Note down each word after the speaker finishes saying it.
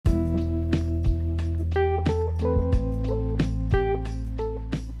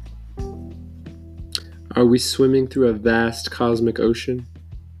Are we swimming through a vast cosmic ocean?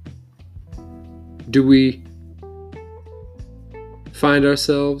 Do we find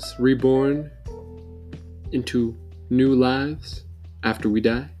ourselves reborn into new lives after we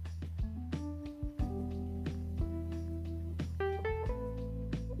die?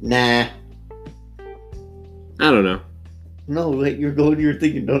 Nah. I don't know. No, wait, you're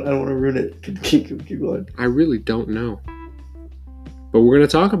thinking. I don't want to ruin it. Keep going. I really don't know. But we're going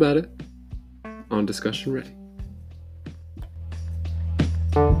to talk about it on Discussion Ready.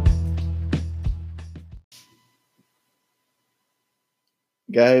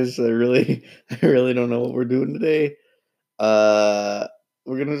 Guys, I really don't know what we're doing today. We're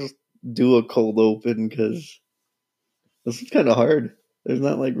gonna just do a cold open because this is kind of hard. There's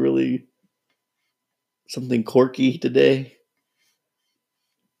not like really something quirky today.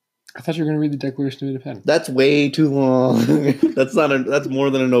 I thought you were going to read the Declaration of Independence. That's way too long. That's more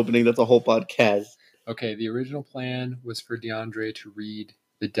than an opening. That's a whole podcast. Okay, the original plan was for DeAndre to read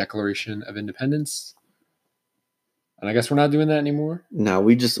the Declaration of Independence. And I guess we're not doing that anymore. No,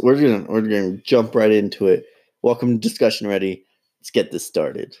 we're gonna jump right into it. Welcome to Discussion Ready. Let's get this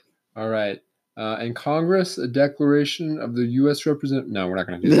started. All right. In Congress, a declaration of the U.S. representative. No, we're not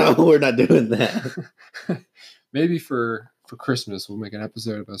going to do No, that. we're not doing that. Maybe for Christmas, we'll make an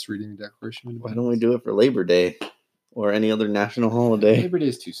episode of us reading the Declaration of Why Independence. don't we do it for Labor Day or any other national holiday? Labor Day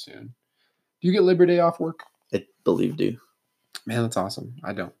is too soon. Do you get Labor Day off work? I believe do. Man, that's awesome.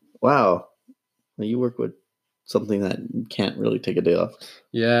 I don't. Wow. Well, you work with something that can't really take a day off.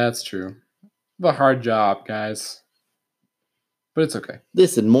 Yeah, that's true. A hard job, guys. But it's okay.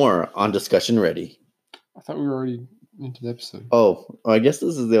 This and more on Discussion Ready. I thought we were already into the episode. Oh, I guess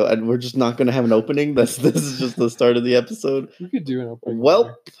this is we're just not going to have an opening. This is just the start of the episode. We could do an opening. Well,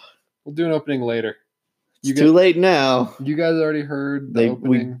 later. We'll do an opening later. It's too late now. You guys already heard the opening.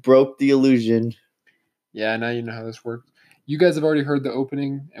 We broke the illusion. Yeah, now you know how this works. You guys have already heard the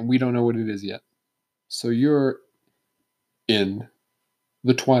opening, and we don't know what it is yet. So you're in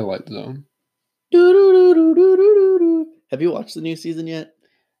the Twilight Zone. Have you watched the new season yet?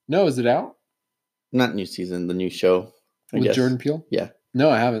 No, is it out? Not new season, the new show. With Jordan Peele? Yeah. No,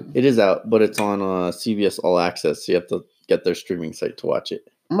 I haven't. It is out, but it's on CBS All Access, so you have to get their streaming site to watch it.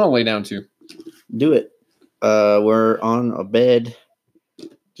 I'm going to lay down too. Do it. We're on a bed,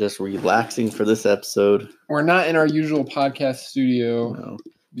 just relaxing for this episode. We're not in our usual podcast studio. No.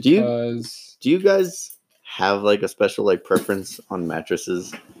 Because... Do you guys have like a special like preference on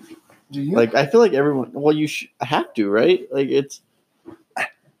mattresses? Do you? Like, I feel like everyone... Well, you have to, right? Like, it's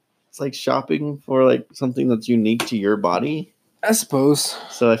like shopping for like something that's unique to your body. I suppose.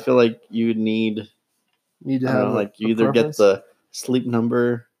 So I feel like you need to have like you either preference? get the Sleep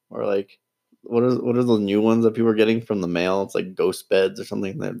Number or like what are those new ones that people are getting from the mail? It's like ghost beds or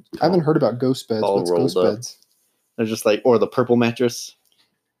something. That I haven't heard about ghost beds. all What's rolled ghost up. beds? They're just like, or the purple mattress.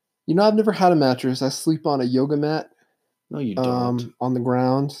 You know, I've never had a mattress. I sleep on a yoga mat. No, you don't. On the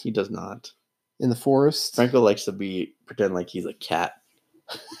ground He does not. in the forest. Franco likes to pretend like he's a cat.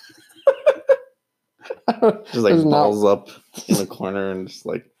 Just like There's balls up in the corner and just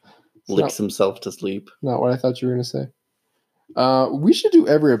like licks himself to sleep. Not what I thought you were going to say. We should do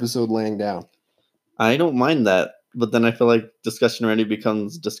every episode laying down. I don't mind that, but then I feel like Discussion Ready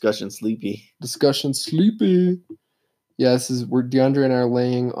becomes Discussion Sleepy. Discussion sleepy. Yeah, where DeAndre and I are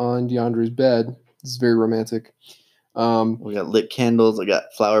laying on DeAndre's bed. This is very romantic. We got lit candles. I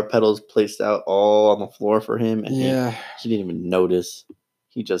got flower petals placed out all on the floor for him. And yeah. He didn't even notice.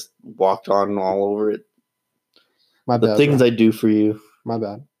 He just walked on all over it. My bad. The things I do for you. My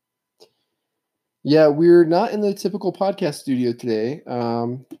bad. Yeah, we're not in the typical podcast studio today.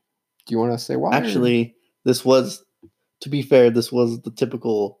 Do you want to say why? Actually, this was the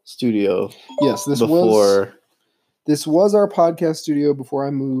typical studio. Yes, this was our podcast studio before I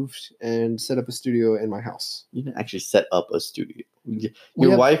moved and set up a studio in my house. You didn't actually set up a studio.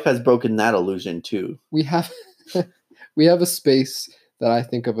 Your wife has broken that illusion too. We have a space that I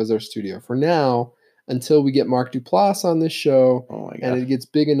think of as our studio for now until we get Mark Duplass on this show. Oh my God. And it gets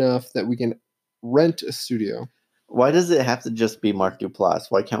big enough that we can rent a studio. Why does it have to just be Mark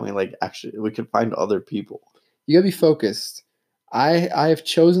Duplass? Why can't we we could find other people? You gotta be focused. I have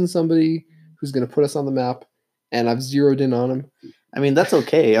chosen somebody who's gonna put us on the map, and I've zeroed in on him. I mean, that's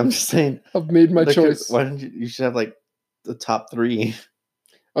okay. I'm just saying. I've made my choice. Why don't you should have like the top 3.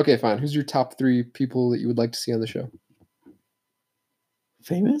 Okay, fine. Who's your top 3 people that you would like to see on the show?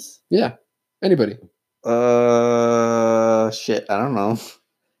 Famous? Yeah. Anybody. Shit. I don't know.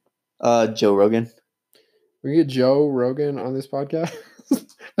 Joe Rogan. We get Joe Rogan on this podcast.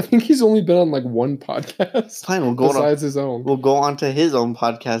 I think he's only been on like one podcast. Fine, we'll go besides his own. We'll go on to his own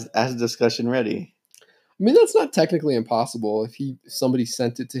podcast as Discussion Ready. I mean, that's not technically impossible. If somebody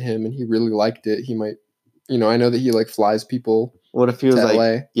sent it to him and he really liked it, he might. I know that he like flies people What if he was to like,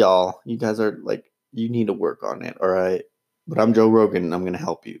 LA. y'all, you guys are like, you need to work on it, all right? But I'm Joe Rogan and I'm going to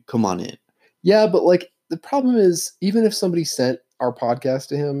help you. Come on in. Yeah, but like the problem is, even if somebody sent our podcast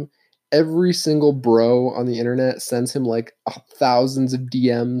to him, every single bro on the internet sends him like thousands of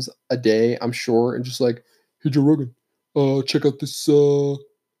DMs a day, I'm sure, and just like, hey Joe Rogan, check out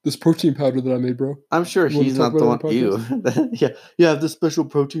this protein powder that I made, bro. I'm sure You wanna he's talk not the about one. it on the podcast? Yeah, yeah. I have this special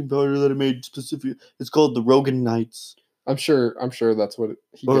protein powder that I made specific. It's called the Rogan Nights I'm sure that's what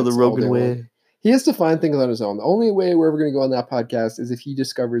he or the gets all day Rogan long. Way. He has to find things on his own. The only way we're ever going to go on that podcast is if he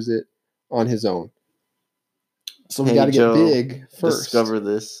discovers it on his own. So we Hey, got to get Joe, big first. Discover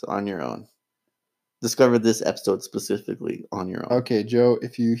this on your own. Discover this episode specifically on your own. Okay, Joe,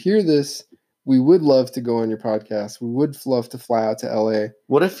 if you hear this, we would love to go on your podcast. We would love to fly out to LA.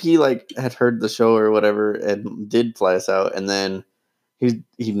 What if he like had heard the show or whatever and did fly us out, and then he'd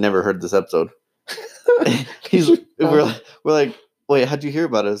never heard this episode? We're like, wait, how'd you hear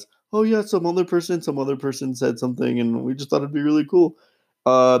about us? Oh yeah, some other person said something, and we just thought it'd be really cool.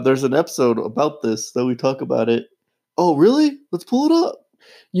 There's an episode about this that we talk about it. Oh really? Let's pull it up.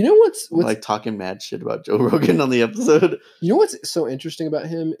 You know what's like talking mad shit about Joe Rogan on the episode. You know what's so interesting about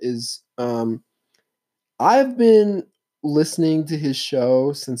him is I've been listening to his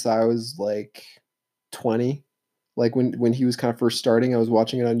show since I was like 20. Like when he was kind of first starting, I was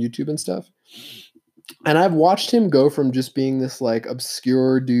watching it on YouTube and stuff. And I've watched him go from just being this like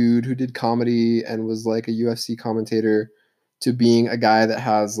obscure dude who did comedy and was like a UFC commentator to being a guy that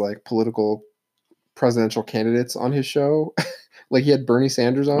has like political presidential candidates on his show. Like he had Bernie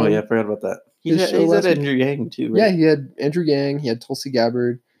Sanders on. Oh yeah, I forgot about that. He's had Andrew Yang too, right? Yeah, he had Andrew Yang, he had Tulsi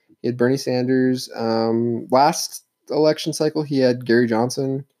Gabbard, he had Bernie Sanders. Last election cycle, he had Gary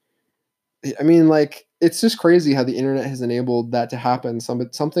Johnson. I mean, like, it's just crazy how the internet has enabled that to happen.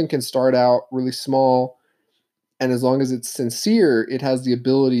 Something can start out really small, and as long as it's sincere, it has the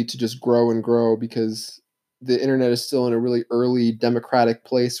ability to just grow and grow because the internet is still in a really early democratic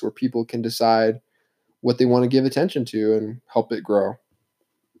place where people can decide what they want to give attention to and help it grow.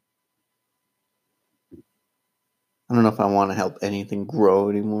 I don't know if I want to help anything grow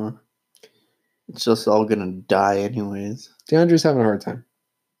anymore. It's just all gonna die anyways. DeAndre's having a hard time.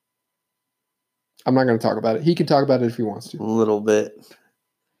 I'm not going to talk about it. He can talk about it if he wants to. A little bit.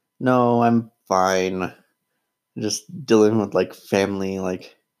 No, I'm fine. Just dealing with like family,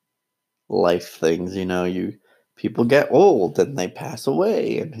 like life things. People get old and they pass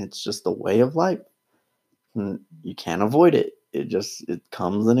away, and it's just the way of life. And you can't avoid it. It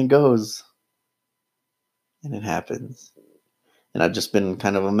comes and it goes, and it happens. And I've just been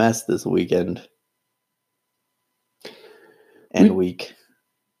kind of a mess this weekend and week.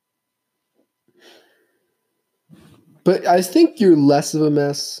 But I think you're less of a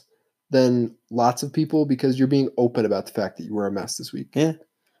mess than lots of people because you're being open about the fact that you were a mess this week. Yeah.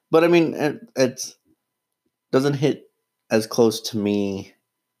 But I mean, it doesn't hit as close to me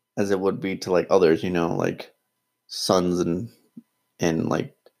as it would be to like others, like sons and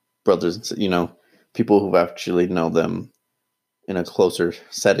like brothers, people who actually know them in a closer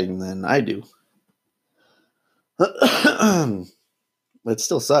setting than I do. But it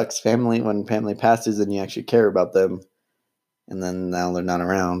still sucks. When family passes and you actually care about them, and then now they're not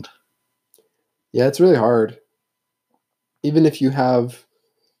around. Yeah, it's really hard. Even if you have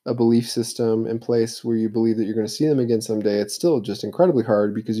a belief system in place where you believe that you're going to see them again someday, it's still just incredibly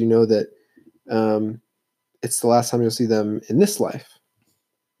hard because you know that it's the last time you'll see them in this life.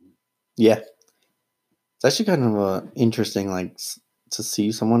 Yeah. It's actually kind of interesting, like, to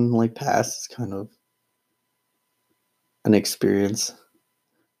see someone, like, pass is kind of an experience.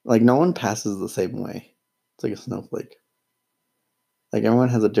 Like, no one passes the same way. It's like a snowflake. Like, everyone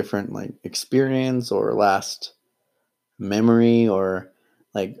has a different, like, experience or last memory or,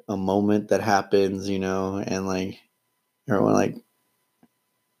 like, a moment that happens, and, like, everyone, like,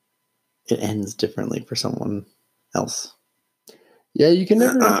 it ends differently for someone else. Yeah, you can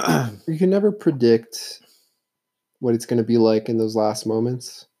never predict what it's going to be like in those last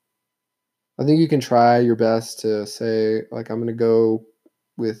moments. I think you can try your best to say, like, I'm going to go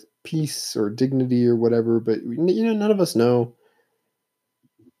with peace or dignity or whatever, but none of us know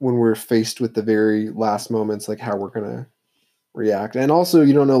when we're faced with the very last moments, like how we're going to react. And also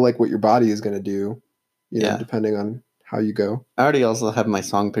you don't know like what your body is going to do, depending on how you go. I already also have my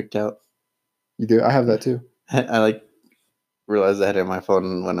song picked out. You do? I have that too. I like realized I had it on my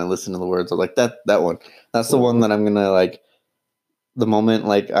phone when I listened to the words. I was like, that one. That's the one that I'm going to like, the moment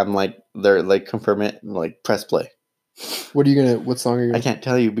like I'm like, they're like confirm it, like press play. What song are you gonna? I can't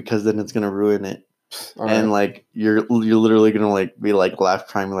tell you because then it's going to ruin it. All and right. like you're literally gonna like be like laugh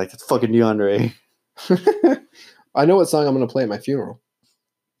crying like it's fucking DeAndre. I know what song I'm gonna play at my funeral.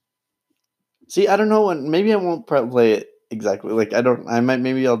 See, I don't know when. Maybe I won't play it exactly. Like I don't. I might.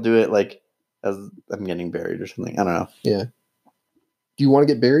 Maybe I'll do it like as I'm getting buried or something. I don't know. Yeah. Do you want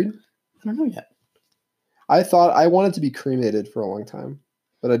to get buried? I don't know yet. I thought I wanted to be cremated for a long time,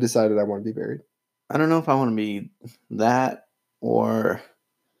 but I decided I want to be buried. I don't know if I want to be that or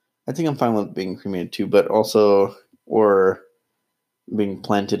I think I'm fine with being cremated too, but also or being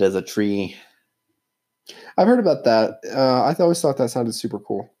planted as a tree I've heard about that. I always thought that sounded super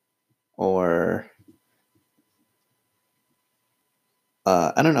cool. or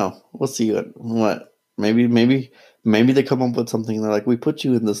I don't know. We'll see what maybe they come up with something. They're like, we put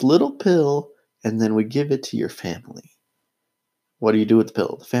you in this little pill and then we give it to your family. What do you do with the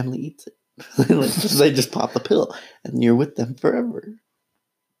pill? The family eats it. They just pop the pill and you're with them forever.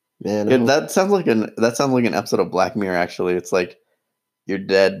 Man, That sounds like an episode of Black Mirror. Actually, it's like you're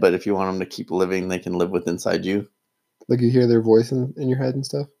dead, but if you want them to keep living, they can live with inside you. like you hear their voice in your head and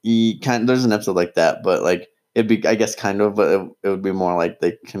stuff. There's an episode like that, but like it'd be, I guess, kind of, but it would be more like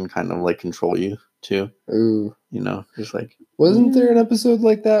they can kind of like control you too. Ooh, Just like wasn't there an episode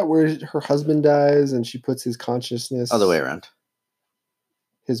like that where her husband dies and she puts his consciousness other way around?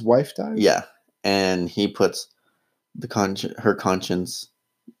 His wife dies. Yeah, and he puts her conscience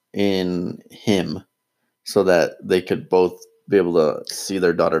in him, so that they could both be able to see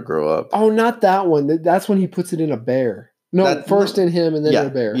their daughter grow up. Oh, not that one. That's when he puts it in a bear. No, first in him and then in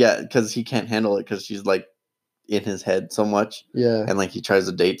a bear. Yeah, because he can't handle it because she's like in his head so much. Yeah. And like he tries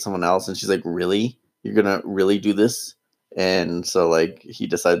to date someone else and she's like, really? You're going to really do this? And so like he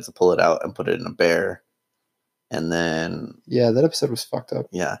decides to pull it out and put it in a bear. And then... Yeah, that episode was fucked up.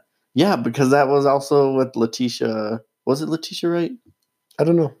 Yeah. Yeah, because that was also with Letitia. Was it Letitia Wright? I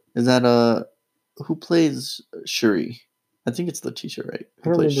don't know. Is that who plays Shuri? I think it's Letitia Wright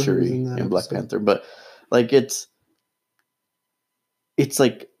who plays Shuri in Black Panther. But like it's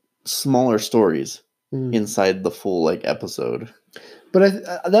like smaller stories inside the full like episode. But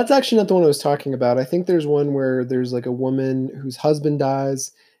that's actually not the one I was talking about. I think there's one where there's like a woman whose husband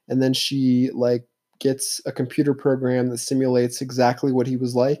dies, and then she like gets a computer program that simulates exactly what he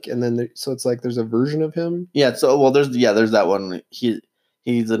was like, and then so it's like there's a version of him. Yeah. So there's that one.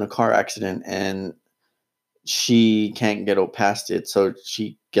 He's in a car accident and she can't get past it, so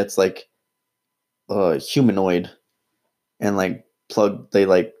she gets like a humanoid and like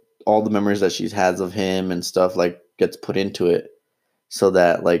all the memories that she has of him and stuff like gets put into it so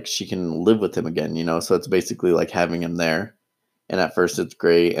that like she can live with him again, so it's basically like having him there. And at first it's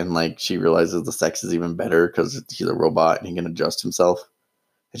great, and like she realizes the sex is even better because he's a robot and he can adjust himself,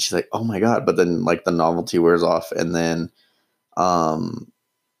 and she's like, oh my god. But then like the novelty wears off, and then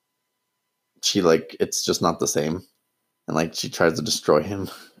she like it's just not the same, and like she tries to destroy him.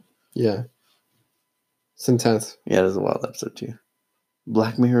 Yeah, it's intense. Yeah, it is a wild episode too.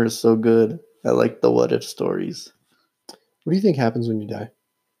 Black Mirror is so good. I like the what if stories. What do you think happens when you die?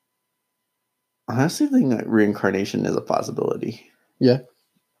 I honestly think that reincarnation is a possibility. Yeah.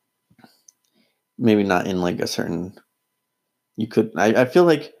 Maybe not in like a certain... You could... I feel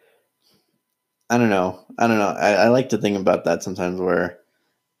like... I don't know. I like to think about that sometimes where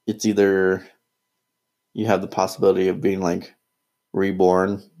it's either you have the possibility of being like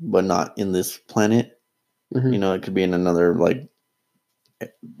reborn, but not in this planet. Mm-hmm. It could be in another like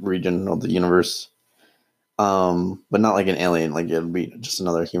region of the universe. But not like an alien, like it'd be just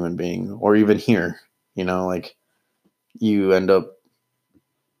another human being, or even here, like you end up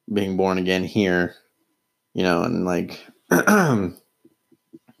being born again here, and like I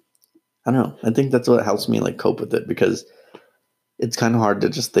don't know. I think that's what helps me like cope with it, because it's kind of hard to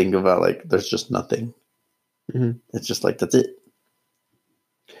just think about like there's just nothing. Mm-hmm. It's just like that's it.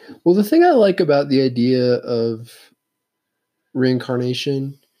 Well, the thing I like about the idea of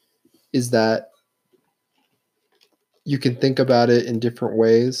reincarnation is that you can think about it in different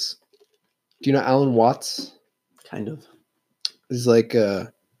ways. Do you know Alan Watts? Kind of. He's like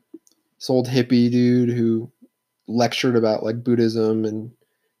this old hippie dude who lectured about like Buddhism and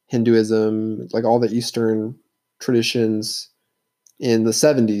Hinduism, like all the Eastern traditions in the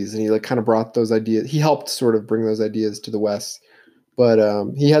 70s. And he like kind of brought those ideas. He helped sort of bring those ideas to the West. But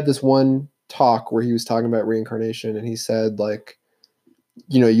he had this one talk where he was talking about reincarnation, and he said like,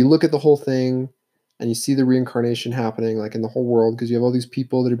 you look at the whole thing and you see the reincarnation happening like in the whole world, because you have all these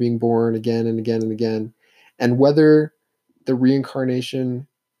people that are being born again and again and again. And whether the reincarnation,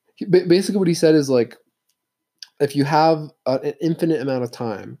 basically what he said is like, if you have an infinite amount of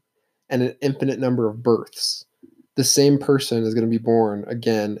time and an infinite number of births, the same person is going to be born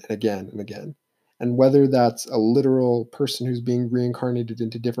again and again and again. And whether that's a literal person who's being reincarnated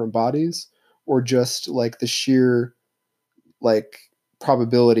into different bodies or just like the sheer like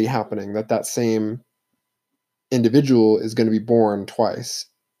probability happening that that same individual is going to be born twice,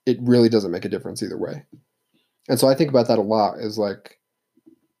 it really doesn't make a difference either way. And so I think about that a lot is like,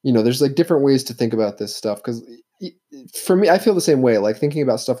 there's like different ways to think about this stuff. Cause for me, I feel the same way. Like thinking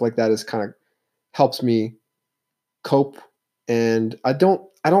about stuff like that is kind of helps me cope. And I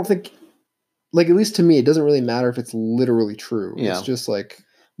don't think, like, at least to me, it doesn't really matter if it's literally true. Yeah. It's just like,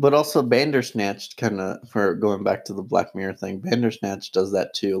 but also Bandersnatch kind of, for going back to the Black Mirror thing, Bandersnatch does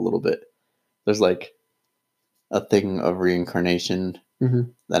that too a little bit. There's like a thing of reincarnation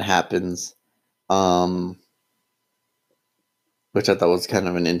that happens, which I thought was kind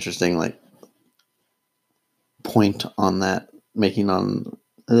of an interesting like point on that, making on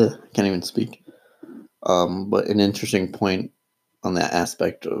can't even speak, but an interesting point on that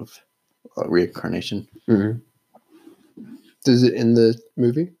aspect of reincarnation. Is it in the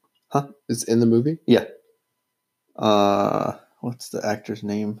movie? Huh? It's in the movie? Yeah. What's the actor's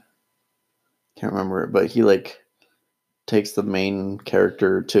name? Can't remember it, but he like takes the main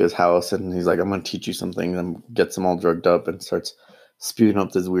character to his house and he's like, I'm going to teach you something, and gets them all drugged up and starts spewing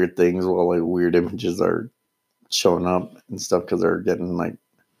up these weird things while like weird images are showing up and stuff because they're getting like,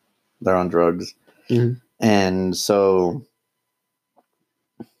 they're on drugs. And so,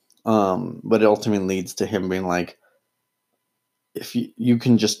 but it ultimately leads to him being like, if you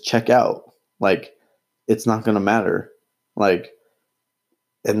can just check out, like, it's not going to matter. Like,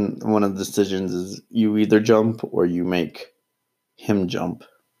 and one of the decisions is you either jump or you make him jump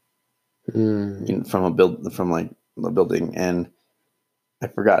from like the building. And I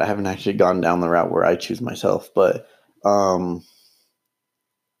forgot, I haven't actually gone down the route where I choose myself, but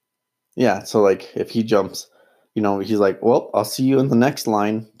yeah. So like if he jumps, he's like, well, I'll see you in the next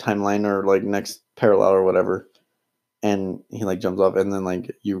timeline or like next parallel or whatever. And he like jumps off, and then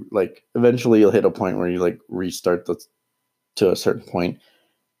like you like eventually you'll hit a point where you like restart to a certain point,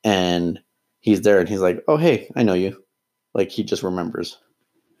 and he's there and he's like, oh hey, I know you. Like he just remembers.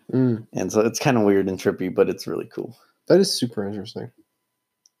 And so it's kind of weird and trippy, but it's really cool. That is super interesting.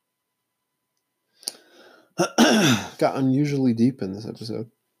 Got unusually deep in this episode.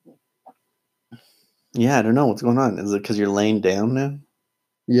 Yeah, I don't know what's going on. Is it because you're laying down now?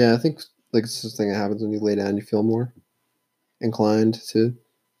 Yeah, I think like it's this thing that happens when you lay down. You feel more inclined to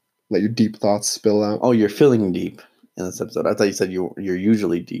let your deep thoughts spill out. Oh, you're feeling deep in this episode. I thought you said you're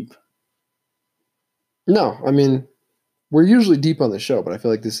usually deep. No, I mean, we're usually deep on the show, but I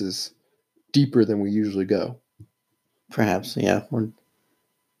feel like this is deeper than we usually go. Perhaps, yeah. We're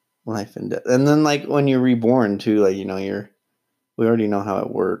life and death, and then like when you're reborn too, like we already know how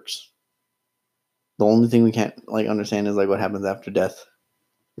it works. The only thing we can't like understand is like what happens after death.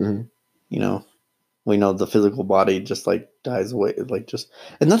 We know the physical body just like dies away, like just,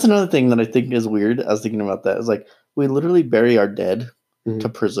 and that's another thing that I think is weird. I was thinking about that. Is like we literally bury our dead to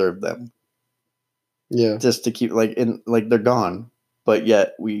preserve them. Yeah, just to keep they're gone, but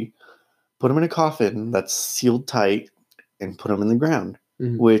yet we put them in a coffin that's sealed tight and put them in the ground,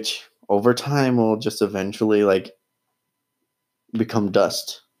 which over time will just eventually like become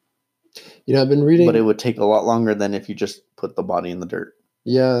dust. I've been reading, but it would take a lot longer than if you just put the body in the dirt.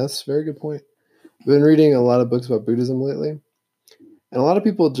 Yeah, that's a very good point. I've been reading a lot of books about Buddhism lately, and a lot of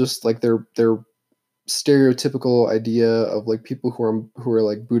people just like their stereotypical idea of like people who are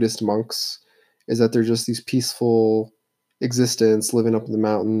like Buddhist monks is that they're just these peaceful existence living up in the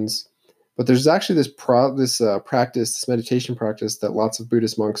mountains. But there's actually this practice, this meditation practice that lots of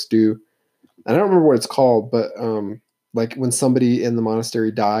Buddhist monks do. I don't remember what it's called, but like when somebody in the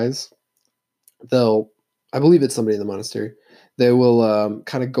monastery dies, I believe it's somebody in the monastery, they will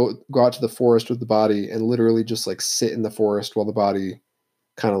kind of go out to the forest with the body and literally just like sit in the forest while the body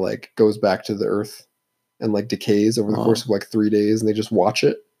kind of like goes back to the earth and like decays over the course of like 3 days, and they just watch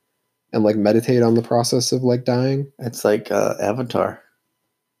it and like meditate on the process of like dying. It's like Avatar.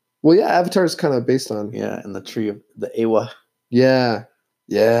 Well, yeah, Avatar is kind of based on. Yeah, and the tree of the Ewa. Yeah.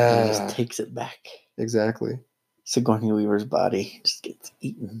 Yeah. And it just takes it back. Exactly. Sigourney Weaver's body just gets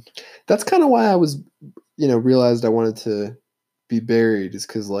eaten. That's kind of why I was, realized I wanted to be buried, is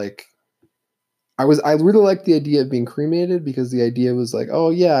because like I really liked the idea of being cremated, because the idea was like, oh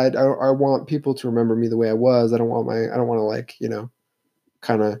yeah, I want people to remember me the way I was. I don't want to like,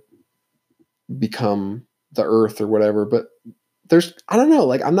 kind of become the earth or whatever. But I don't know,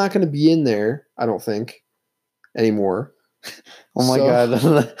 like I'm not going to be in there, I don't think, anymore. Oh my God,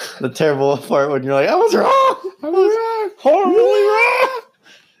 the terrible part when you're like, I was wrong. I was horribly wrong.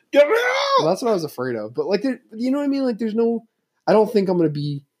 Get me out. Well, that's what I was afraid of. But like, you know what I mean? Like, I don't think I'm going to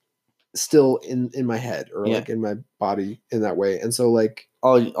be still in my head or Yeah. like in my body in that way. And so like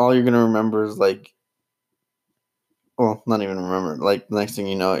all you're gonna remember is like, well, not even remember. Like the next thing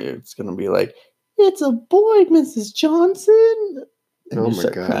you know, it's gonna be like, it's a boy, Mrs. Johnson, and oh you my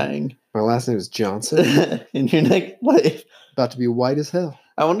start God. crying, My last name is Johnson. and you're like, About to be white as hell.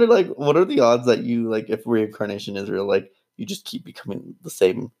 I wonder, like, what are the odds that you, like, if reincarnation is real, like, you just keep becoming the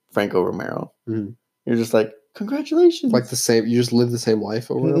same Franco Romero? Mhm. You're just like, congratulations. Like the same, you just live the same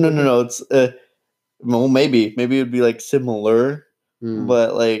life over and No, over no, again? no. It's well, maybe it'd be like similar, Mm,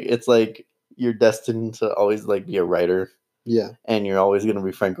 but like it's like you're destined to always like be a writer, yeah. and you're always gonna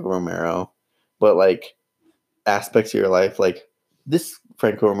be Franco Romero, but like aspects of your life, like this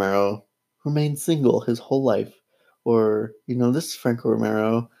Franco Romero remained single his whole life, or you know this Franco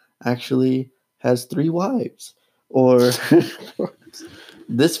Romero actually has 3 wives, or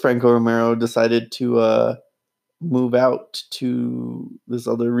this Franco Romero decided to move out to this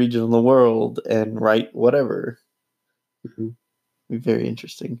other region of the world and write whatever. Mhm. Be very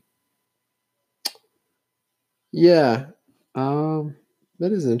interesting. Yeah.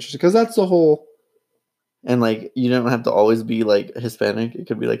 That is interesting because that's the whole. And like you don't have to always be like Hispanic. It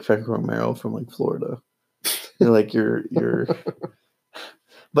could be like Franco Romero from like Florida. You're like you're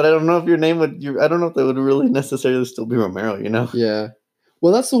but I don't know if your name would I don't know if that would really necessarily still be Romero, you know? Yeah.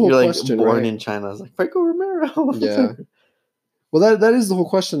 Well, that's the whole You're like question, born right? in China. It's like Franco Romero. Yeah. Well, that is the whole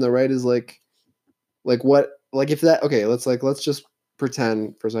question, though, right? Is like what, like if that, okay, let's just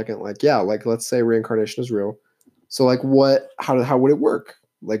pretend for a second, like, yeah, like let's say reincarnation is real. So like how would it work?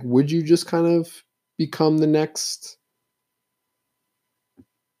 Like, would you just kind of become the next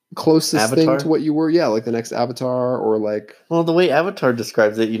closest thing to Avatar? what you were? Yeah, like the next avatar or like, Well, the way Avatar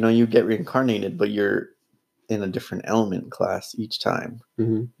describes it, you know, you get reincarnated, but you're in a different element class each time.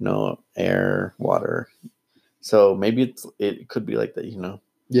 mhm. You know, air, water. So maybe it could be like that, you know.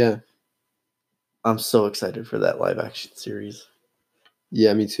 Yeah. I'm so excited for that live action series.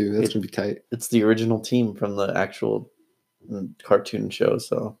 Yeah, me too. That's gonna be tight. It's the original team from the actual cartoon show,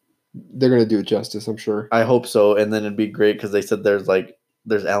 so They're gonna do it justice, I'm sure. I hope so. And then it'd be great because they said there's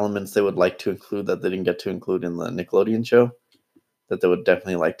elements they would like to include that they didn't get to include in the Nickelodeon show that they would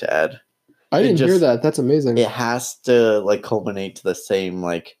definitely like to add. I didn't hear that. That's amazing. It has to like culminate to the same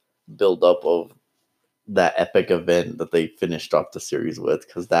like build up of that epic event that they finished off the series with,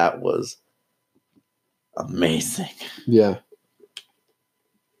 because that was amazing. Yeah.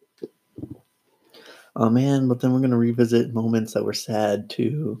 Oh man, but then we're gonna revisit moments that were sad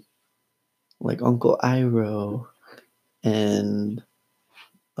too, like Uncle Iroh and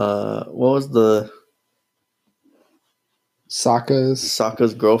what was the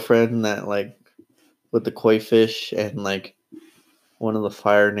Sokka's girlfriend that like with the koi fish, and like one of the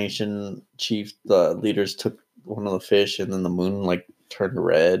Fire Nation chief the leaders took one of the fish and then the moon like turned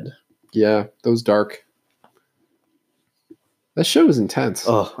red. Yeah, that was dark. That show is intense.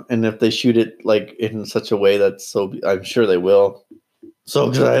 Oh, and if they shoot it like in such a way that's so, I'm sure they will. So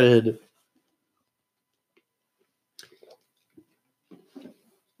excited.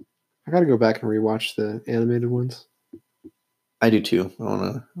 I gotta go back and rewatch the animated ones. I do too. I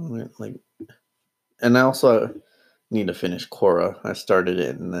wanna like, and I also need to finish Korra. I started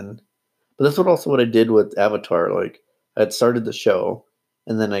it and then, but that's what I did with Avatar. Like I had started the show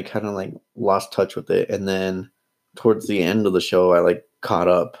and then I kind of like lost touch with it, and then towards the end of the show I like caught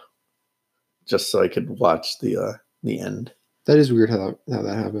up just so I could watch the end. That is weird how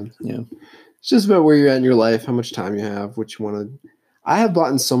that happens. Yeah. It's just about where you're at in your life, how much time you have, what you want to. I have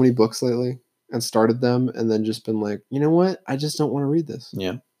bought in so many books lately and started them and then just been like, you know what? I just don't want to read this.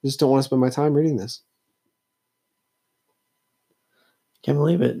 Yeah. I just don't want to spend my time reading this. Can't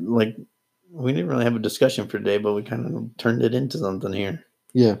believe it. Like, we didn't really have a discussion for today, but we kind of turned it into something here.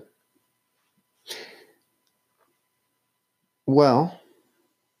 Yeah. Well,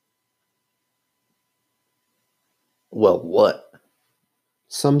 what?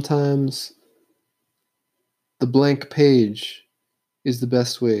 Sometimes the blank page is the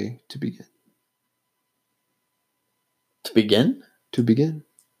best way to begin. To begin? To begin.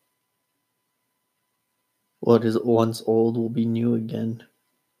 What is once old will be new again.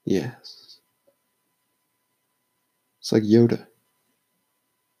 Yes. It's like Yoda.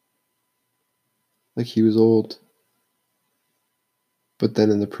 Like he was old. But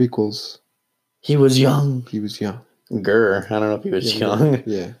then in the prequels, he was young. He was young. I don't know if he was young.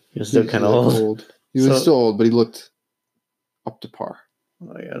 Yeah. He was still kind of old. He was still old, but he looked up to par.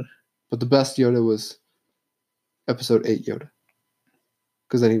 Oh my god. But the best Yoda was episode 8 Yoda.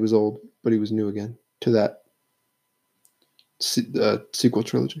 Because then he was old, but he was new again to that sequel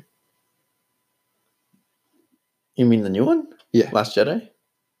trilogy. You mean the new one? Yeah. Last Jedi?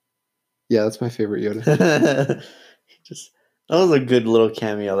 Yeah, that's my favorite Yoda. That was a good little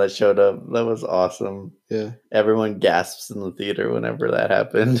cameo that showed up. That was awesome. Yeah. Everyone gasps in the theater whenever that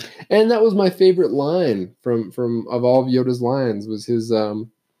happened. And that was my favorite line from of all of Yoda's lines was his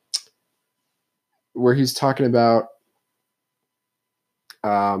where he's talking about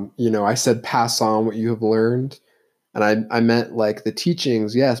I said pass on what you have learned. And I meant like the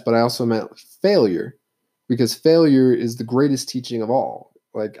teachings, yes, but I also meant failure. Because failure is the greatest teaching of all.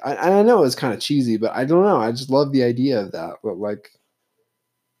 Like I know it's kind of cheesy, but I don't know. I just love the idea of that. But like,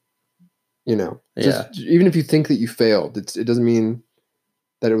 just even if you think that you failed, it doesn't mean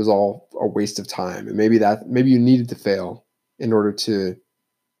that it was all a waste of time. And maybe you needed to fail in order to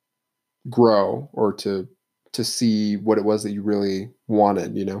grow or to see what it was that you really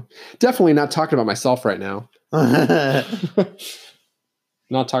wanted. Definitely not talking about myself right now. Not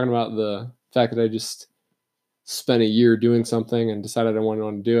talking about the fact that I just spent a year doing something and decided I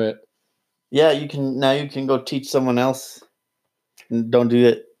wanted to do it. Yeah, you can go teach someone else. Don't do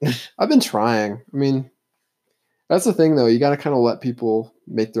it. I've been trying. I mean, that's the thing though. You got to kind of let people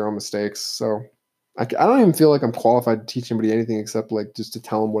make their own mistakes. So I don't even feel like I'm qualified to teach anybody anything except like just to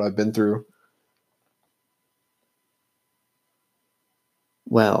tell them what I've been through.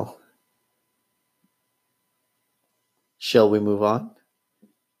 Well, shall we move on?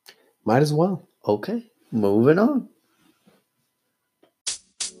 Might as well. Okay, moving on.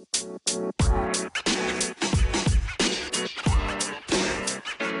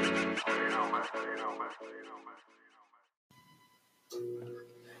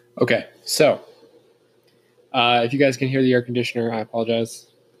 Okay, so if you guys can hear the air conditioner, I apologize.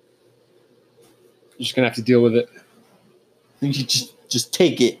 You're just gonna have to deal with it. You just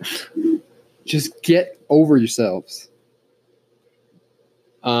take it. Just get over yourselves.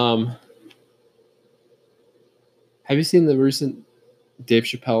 Have you seen the recent Dave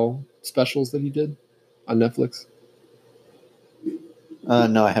Chappelle specials that he did on Netflix?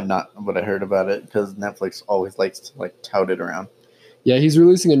 No, I have not, but I heard about it because Netflix always likes to tout it around. Yeah, he's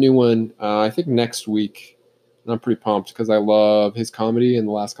releasing a new one, I think next week. And I'm pretty pumped because I love his comedy, and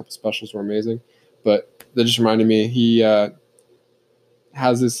the last couple specials were amazing. But that just reminded me, he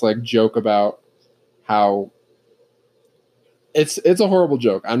has this like joke about how it's a horrible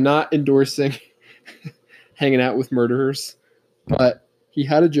joke. I'm not endorsing hanging out with murderers, but he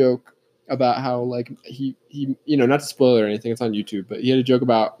had a joke about how like he not to spoil it or anything, it's on YouTube, but he had a joke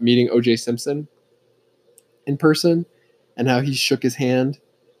about meeting O.J. Simpson in person and how he shook his hand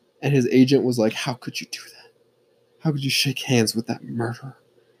and his agent was like, "How could you do that? How could you shake hands with that murderer?"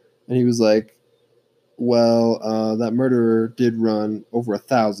 And he was like, "Well, that murderer did run over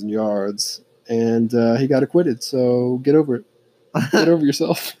 1,000 yards and he got acquitted, so get over it. Get over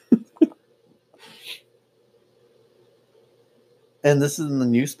yourself." And this is in the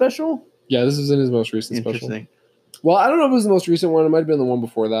new special? Yeah, this is in his most recent Interesting. special. Well, I don't know if it was the most recent one. It might have been the one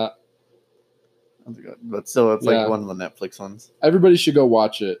before that. But still, it's like one of the Netflix ones. Everybody should go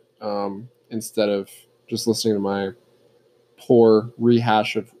watch it instead of just listening to my poor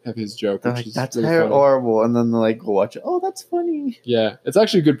rehash of his joke. They're like, that's really horrible. And then they're like, go watch it. Oh, that's funny. Yeah, it's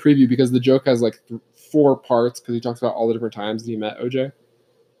actually a good preview because the joke has like 4 parts because he talks about all the different times that he met OJ.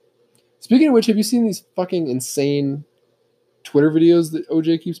 Speaking of which, have you seen these fucking insane Twitter videos that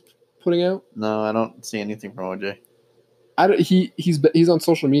OJ keeps putting out? No, I don't see anything from OJ. He's on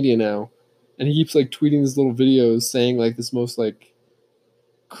social media now, and he keeps like tweeting these little videos saying like this most like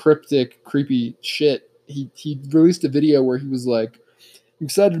cryptic, creepy shit. He released a video where he was like, "I'm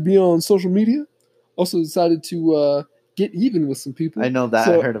excited to be on social media. Also decided to get even with some people." I know that.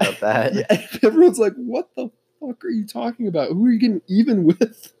 So, I heard about that. Yeah, everyone's like, "What the fuck are you talking about? Who are you getting even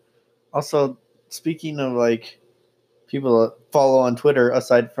with?" Also, speaking of like people that follow on Twitter,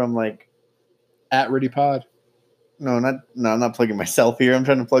 aside from like @ReadyPod. No, I'm not plugging myself here. I'm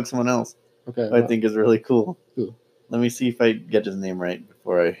trying to plug someone else. Okay. I think is really cool. Who? Let me see if I get his name right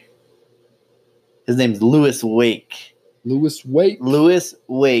before I. His name's Lewis Wake. Lewis Wake. Lewis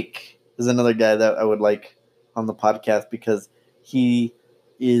Wake is another guy that I would like on the podcast because he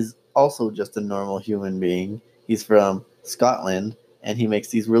is also just a normal human being. He's from Scotland, and he makes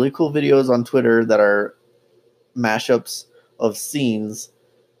these really cool videos on Twitter that are mashups of scenes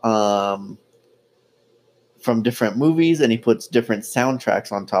from different movies, and he puts different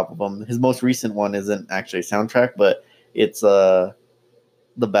soundtracks on top of them. His most recent one isn't actually a soundtrack, but it's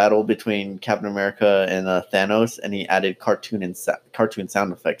the battle between Captain America and Thanos, and he added cartoon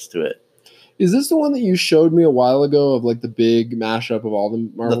sound effects to it. Is this the one that you showed me a while ago of like the big mashup of all the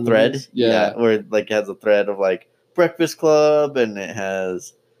Marvel the thread? Movies? Yeah, where it like has a thread of like Breakfast Club, and it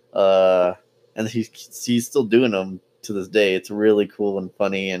has and he's still doing them to this day. It's really cool and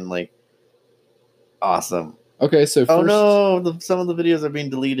funny, and like Awesome. Okay, so first, Oh no, some of the videos are being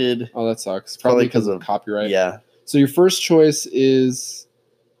deleted. Oh, that sucks. Probably Probably because of copyright. Yeah. So your first choice is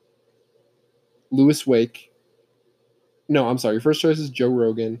Louis Wake. No, I'm sorry. Your first choice is Joe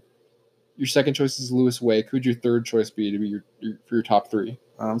Rogan. Your second choice is Louis Wake. Who'd your third choice be to be for your top three?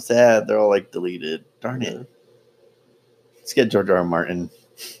 I'm sad. They're all like deleted. Darn Yeah. it. Let's get George R. R. Martin.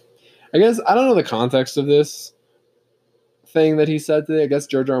 I guess I don't know the context of this thing that he said today. I guess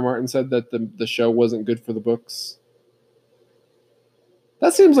George R. R. Martin said that the show wasn't good for the books.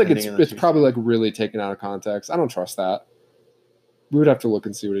 That seems like it's probably like really taken out of context. I don't trust that. We would have to look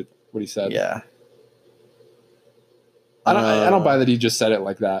and see what he said. Yeah. I don't buy that he just said it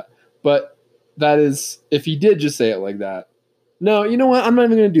like that. But that is, if he did just say it like that. No, you know what? I'm not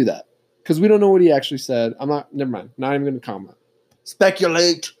even going to do that because we don't know what he actually said. Never mind. Not even going to comment.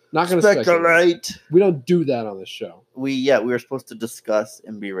 Speculate. Not going to speculate. We don't do that on this show. We were supposed to discuss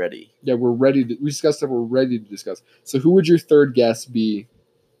and be ready. Yeah, we're ready. We discussed that we're ready to discuss. So who would your third guest be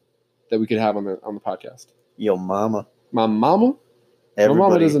that we could have on the podcast? Yo, mama. My mama? My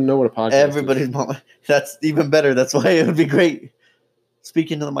mama doesn't know what a podcast Everybody's mama. That's even better. That's why it would be great.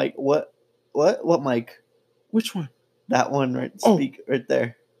 Speaking to the mic. What mic? Which one? That one right. Speak right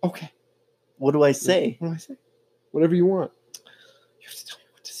there. Okay. What do I say? What do I say? Whatever you want. You have to tell me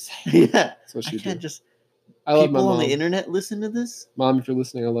what to say. Yeah. That's what she can't do. just. I love people my mom. on the internet listen to this. Mom, if you're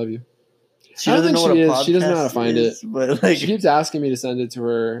listening, I love you. She doesn't know what a podcast She doesn't know how to find it. But like, she keeps asking me to send it to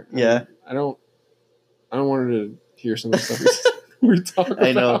her. Yeah. I don't want her to hear some of the stuff we talk about.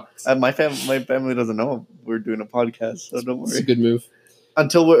 I know. My family doesn't know we're doing a podcast, so don't worry. It's a good move.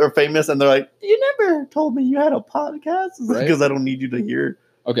 Until we're famous, and they're like, "You never told me you had a podcast," right? Because I don't need you to hear.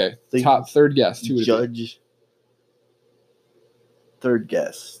 Okay, top third guest. Who would Judge. It be? Third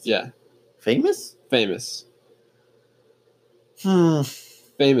guest. Yeah. Famous. Famous,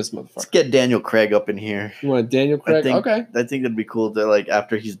 motherfucker. Let's get Daniel Craig up in here. You want Daniel Craig? Okay. I think it'd be cool to like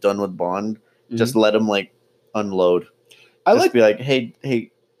after he's done with Bond, just let him like unload. Be like, hey,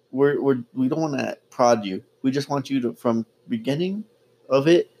 we don't want to prod you. We just want you to from beginning of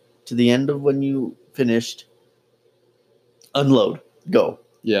it to the end of when you finished. Unload, go.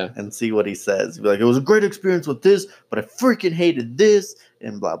 Yeah, and see what he says. Be like, it was a great experience with this, but I freaking hated this,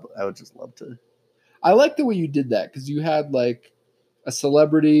 and blah blah. I would just love to. I like the way you did that because you had like a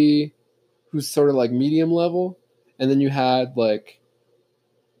celebrity who's sort of like medium level, and then you had like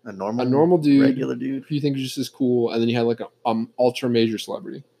a normal dude, regular dude who you think is just as cool, and then you had like an ultra major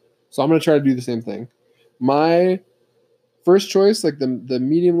celebrity. So I'm gonna try to do the same thing. My first choice, like the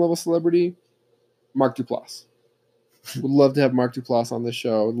medium level celebrity, Mark Duplass. Would love to have Mark Duplass on this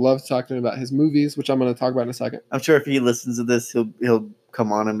show. Would love to talk to him about his movies, which I'm going to talk about in a second. I'm sure if he listens to this, he'll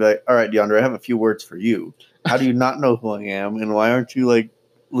come on and be like, "All right, DeAndre, I have a few words for you. How do you not know who I am, and why aren't you like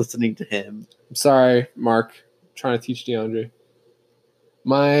listening to him?" I'm sorry, Mark. I'm trying to teach DeAndre.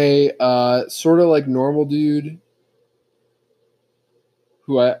 My sort of like normal dude,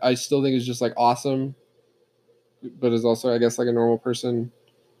 who I still think is just like awesome, but is also I guess like a normal person,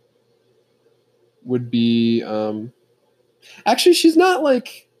 would be. Actually, she's not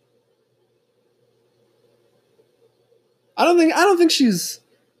like. I think she's.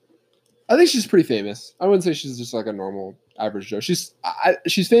 I think she's pretty famous. I wouldn't say she's just like a normal average Joe. She's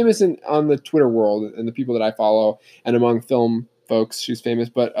famous on the Twitter world and the people that I follow and among film folks. She's famous,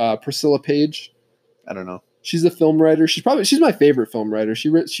 but Priscilla Page. I don't know. She's a film writer. She's my favorite film writer.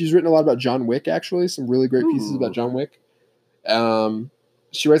 She's written a lot about John Wick. Actually, some really great pieces about John Wick.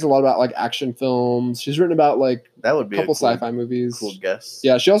 She writes a lot about like action films. She's written about like that would be a couple sci-fi movies. Cool guess.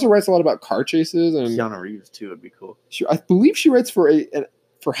 Yeah, she also writes a lot about car chases and Keanu Reeves too would be cool. I believe she writes for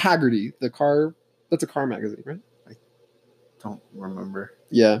Haggerty, the car. That's a car magazine, right? I don't remember.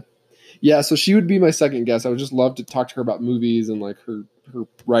 Yeah. So she would be my second guess. I would just love to talk to her about movies and like her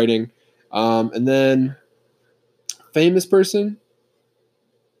writing, and then famous person.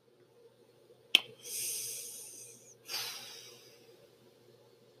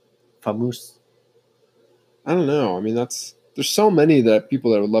 Famous. I don't know. I mean, there's so many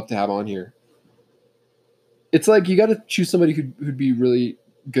people that I would love to have on here. It's like you got to choose somebody who'd be really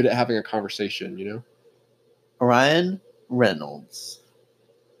good at having a conversation, you know? Ryan Reynolds.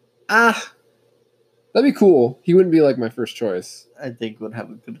 That'd be cool. He wouldn't be like my first choice. I think would have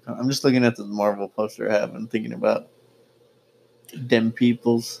a good. I'm just looking at the Marvel poster I have and thinking about them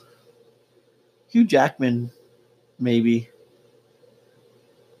peoples. Hugh Jackman, maybe.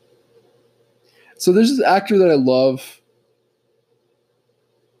 So there's this actor that I love.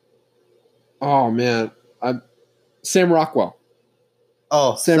 Oh man, Sam Rockwell.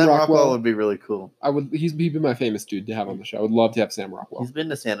 Oh, Sam Sam Rockwell. Rockwell would be really cool. He'd be my famous dude to have on the show. I would love to have Sam Rockwell. He's been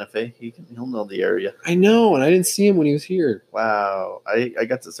to Santa Fe. He'll know the area. I know, and I didn't see him when he was here. Wow, I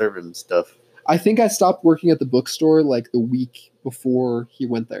got to serve him stuff. I think I stopped working at the bookstore like the week before he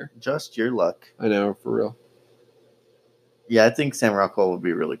went there. Just your luck. I know, for real. Yeah, I think Sam Rockwell would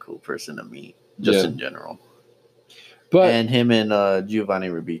be a really cool person to meet, just in general. But and him and Giovanni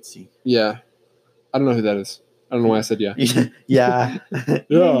Ribisi. Yeah, I don't know who that is. I don't know why I said yeah. Yeah. Yeah,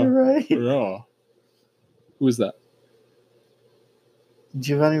 You're right. Yeah. Who is that?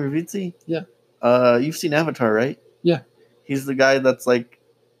 Giovanni Ribisi? Yeah. You've seen Avatar, right? Yeah. He's the guy that's like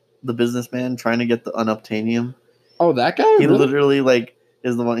the businessman trying to get the unobtainium. Oh, that guy? He Really? literally like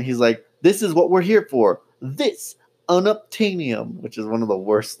is the one. He's like, this is what we're here for. This unobtainium, which is one of the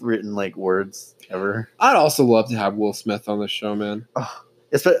worst written like words ever. I'd also love to have Will Smith on this show, man. Oh,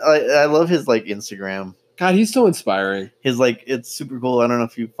 I love his like Instagram. God, he's so inspiring. His like it's super cool. I don't know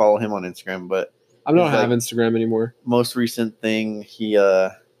if you follow him on Instagram, but I don't his, have like, Instagram anymore. most recent thing, he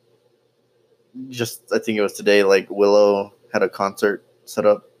just I think it was today, like Willow had a concert set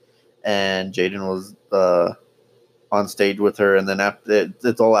up and Jaden was on stage with her, and then after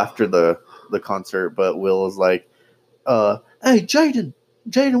it's all after the concert, but Will is like, hey Jaden,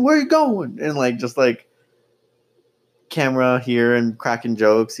 where you going? And like just like camera here and cracking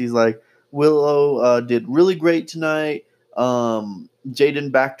jokes. He's like, Willow did really great tonight.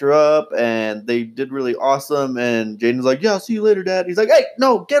 Jaden backed her up and they did really awesome. And Jaden's like, yeah, I'll see you later, Dad. He's like, hey,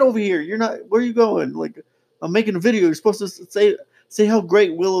 no, get over here. You're not, where are you going? Like, I'm making a video. You're supposed to say how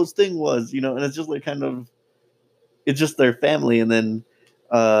great Willow's thing was, you know? And it's just like kind of, it's just their family. And then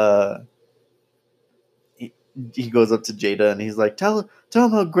he goes up to Jada and he's like, tell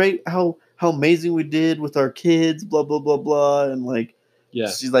him how great, how amazing we did with our kids, blah, blah, blah, blah. And like, Yeah.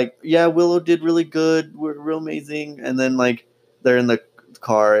 she's like, yeah, Willow did really good. We're real amazing. And then like they're in the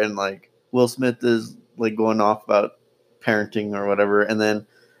car and like Will Smith is like going off about parenting or whatever. And then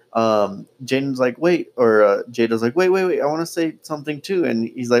Jaden's like, wait, or Jada's like, wait, I want to say something too. And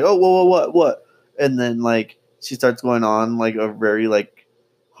he's like, oh, whoa, what? And then like she starts going on like a very like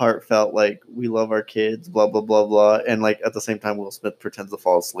heartfelt, like we love our kids, blah, blah, blah, blah. And like at the same time, Will Smith pretends to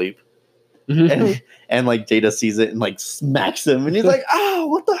fall asleep. And like Jada sees it and like smacks him and he's like, oh,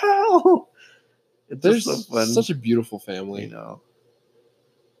 what the hell? It's There's just so fun. such a beautiful family.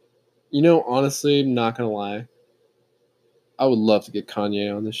 You know, Honestly, not gonna lie, I would love to get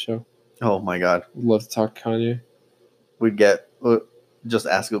Kanye on this show. oh my God. Would love to talk to Kanye. We'd just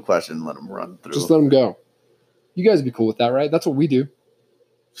ask a question and let him run through. Just let him go. You guys would be cool with that, right? That's what we do.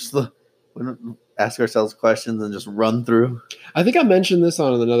 We don't ask ourselves questions and just run through. I think I mentioned this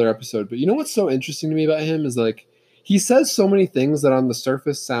on another episode, but you know what's so interesting to me about him is like he says so many things that on the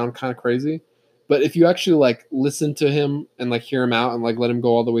surface sound kind of crazy, but if you actually like listen to him and like hear him out and like let him go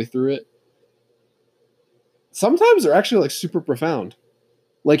all the way through it, sometimes they're actually like super profound.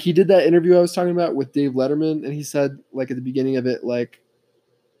 Like he did that interview I was talking about with Dave Letterman, and he said like at the beginning of it, like,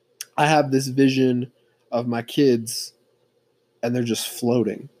 I have this vision of my kids and they're just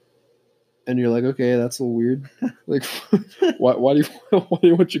floating. And you're like, okay, that's a little weird. Like, why do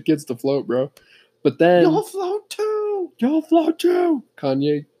you want your kids to float, bro? But then You'll float too.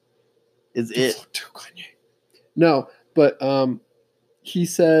 Kanye Is it? Float too, Kanye. No, but he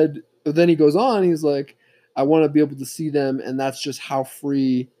said. Then he goes on. He's like, I want to be able to see them, and that's just how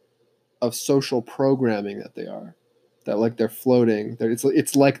free of social programming that they are. That like they're floating.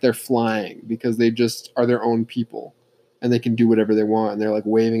 It's like they're flying because they just are their own people. And they can do whatever they want. And they're like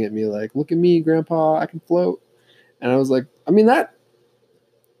waving at me like, look at me, Grandpa, I can float. And I was like, I mean, that's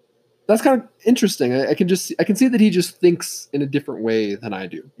kind of interesting. I can see that he just thinks in a different way than I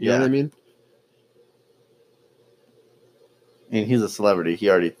do. You know what I mean? And he's a celebrity. He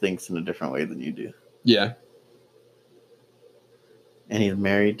already thinks in a different way than you do. Yeah. And he's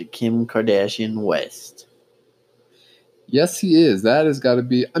married to Kim Kardashian West. Yes, he is. That has got to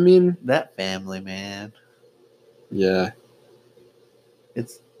be, I mean. That family, man. Yeah.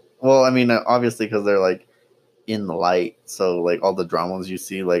 Obviously because they're like in the light, so like all the dramas you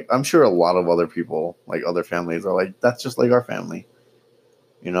see, like I'm sure a lot of other people, like other families are like, that's just like our family,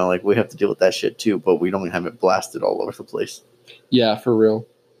 you know, like we have to deal with that shit too, but we don't have it blasted all over the place. Yeah, for real.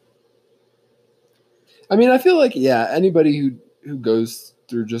 I mean, I feel like, yeah, anybody who goes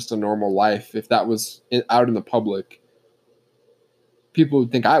through just a normal life, if that was out in the public, people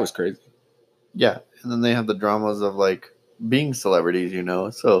would think I was crazy. Yeah, and then they have the dramas of like being celebrities, you know,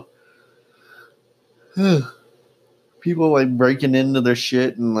 so people like breaking into their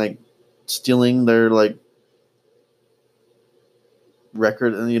shit and like stealing their like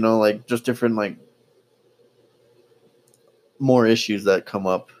record, and you know, like just different more issues that come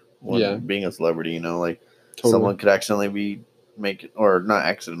up when Yeah. being a celebrity. Like Totally. someone could accidentally or not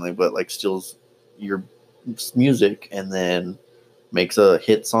accidentally, but like steals your music and then makes a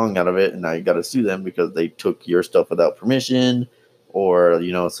hit song out of it, and now you got to sue them because they took your stuff without permission, or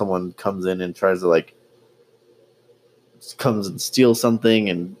someone comes in and tries to comes and steals something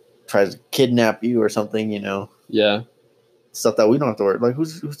and tries to kidnap you or something. Yeah. Stuff that we don't have to worry. Like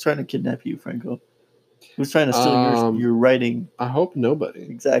who's trying to kidnap you, Franco? Who's trying to steal your writing? I hope nobody.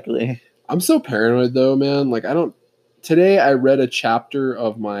 Exactly. I'm so paranoid though, man. Like today I read a chapter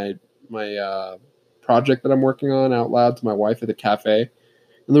of my project that I'm working on out loud to my wife at the cafe.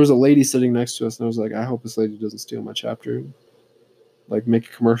 And there was a lady sitting next to us, and I was like, I hope this lady doesn't steal my chapter. Like make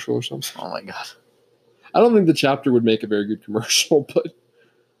a commercial or something. Oh my god. I don't think the chapter would make a very good commercial, but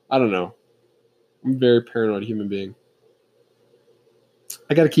I don't know. I'm a very paranoid human being.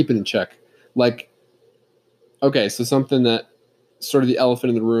 I got to keep it in check. Like, okay, so something that sort of the elephant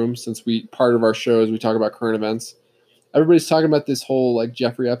in the room, since part of our show is we talk about current events. Everybody's talking about this whole like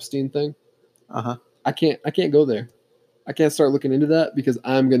Jeffrey Epstein thing. Uh-huh. I can't go there. I can't start looking into that because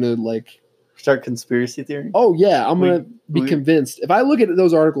I'm gonna start conspiracy theory. Oh yeah, I'm gonna be convinced. If I look at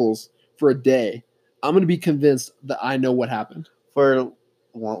those articles for a day, I'm gonna be convinced that I know what happened. For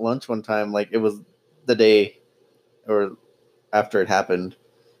lunch one time, like it was the day or after it happened,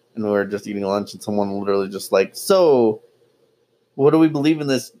 and we were just eating lunch, and someone literally just like, so what do we believe in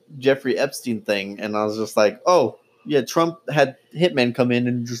this Jeffrey Epstein thing? And I was just like, oh yeah, Trump had hitmen come in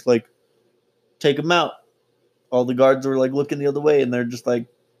and just like take him out. All the guards were like looking the other way, and they're just like,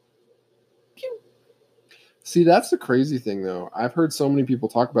 pew. See, that's the crazy thing though. I've heard so many people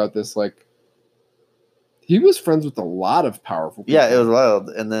talk about this. Like, he was friends with a lot of powerful people. Yeah, it was wild.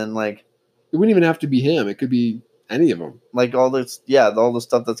 And then like, it wouldn't even have to be him. It could be any of them. Like all the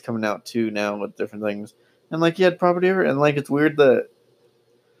stuff that's coming out too now with different things. And like he had property here, and like it's weird that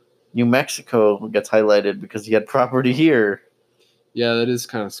New Mexico gets highlighted because he had property here. Yeah, that is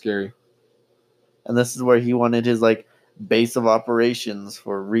kind of scary. And this is where he wanted his like base of operations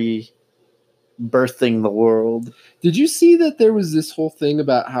for rebirthing the world. Did you see that there was this whole thing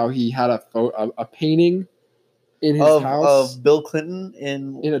about how he had a painting in his house of Bill Clinton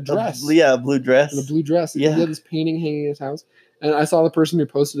in a dress? A blue dress. In a blue dress. Yeah. He had this painting hanging in his house. And I saw the person who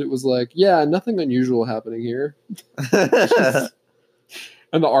posted it was like, yeah, nothing unusual happening here.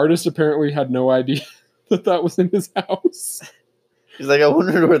 And the artist apparently had no idea that was in his house. He's like, I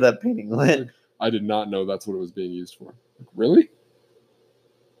wondered where that painting went. I did not know that's what it was being used for. Like, really?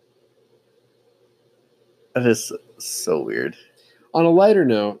 That is so weird. On a lighter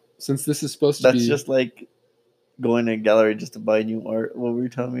note, since this is supposed to be... That's just like going to a gallery just to buy new art. What were you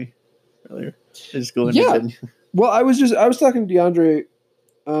telling me earlier? Just going to Well, I was talking to DeAndre.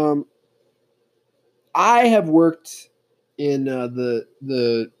 I have worked in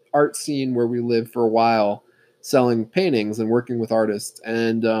the art scene where we live for a while, selling paintings and working with artists,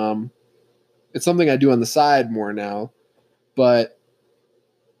 and it's something I do on the side more now. But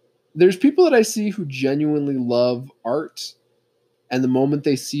there's people that I see who genuinely love art, and the moment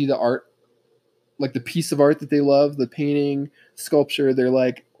they see the art, like the piece of art that they love, the painting, sculpture, they're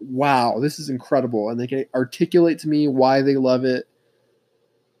like, wow, this is incredible. And they can articulate to me why they love it.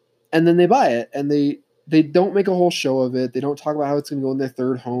 And then they buy it, and they don't make a whole show of it. They don't talk about how it's going to go in their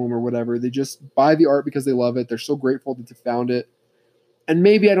third home or whatever. They just buy the art because they love it. They're so grateful that they found it. And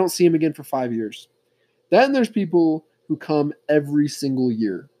maybe I don't see them again for 5 years. Then there's people who come every single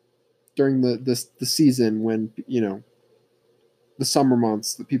year during the season when, the summer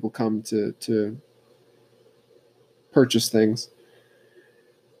months that people come to purchase things.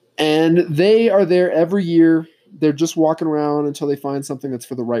 And they are there every year. They're just walking around until they find something that's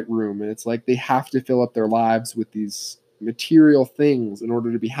for the right room. And it's like they have to fill up their lives with these material things in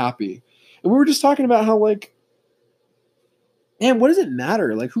order to be happy. And we were just talking about how, like, man, what does it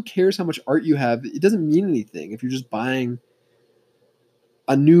matter? Like, who cares how much art you have? It doesn't mean anything if you're just buying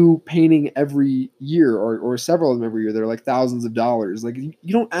a new painting every year or several of them every year. They're like thousands of dollars. Like, you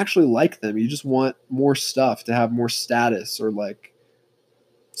don't actually like them. You just want more stuff to have more status, or like,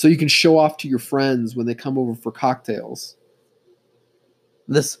 so you can show off to your friends when they come over for cocktails.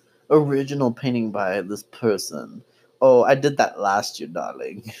 This original painting by this person. Oh, I did that last year,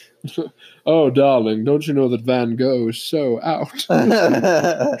 darling. Oh, darling, don't you know that Van Gogh is so out?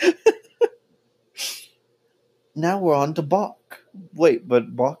 Now we're on to Bach. Wait,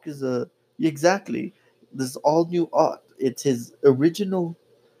 but Bach is exactly. This is all new art. It's his original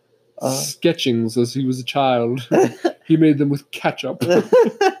sketchings as he was a child. He made them with ketchup.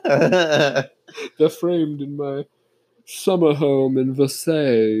 They're framed in my summer home in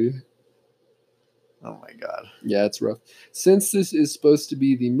Versailles. Oh my god. Yeah, it's rough. Since this is supposed to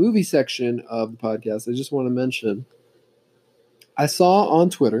be the movie section of the podcast, I just want to mention I saw on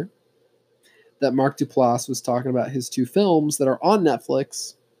Twitter that Mark Duplass was talking about his 2 films that are on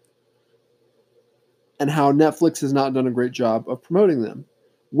Netflix and how Netflix has not done a great job of promoting them.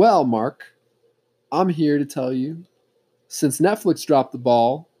 Well, Mark, I'm here to tell you, since Netflix dropped the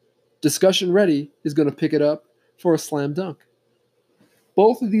ball, Discussion Ready is going to pick it up for a slam dunk.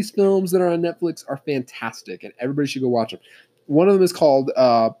 Both of these films that are on Netflix are fantastic, and everybody should go watch them. One of them is called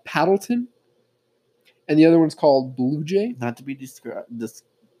Paddleton, and the other one's called Blue Jay. Not to be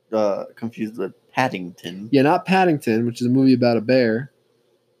confused with Paddington. Yeah, not Paddington, which is a movie about a bear,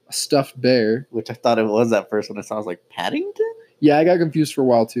 a stuffed bear. Which I thought it was at first when it sounds like Paddington? Yeah, I got confused for a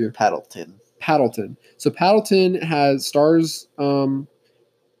while too. Paddleton. So Paddleton stars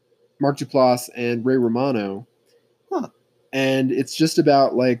Mark Duplass and Ray Romano. Huh. And it's just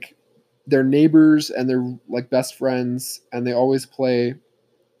about like their neighbors and they're like best friends, and they always play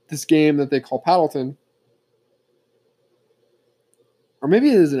this game that they call Paddleton. Or maybe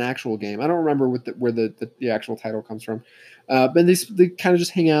it is an actual game. I don't remember where the actual title comes from. But they kind of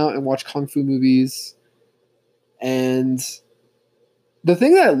just hang out and watch kung fu movies. And the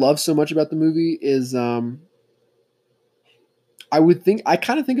thing that I love so much about the movie is I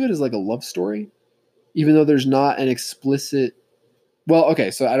kind of think of it as like a love story, even though there's not an explicit. Well,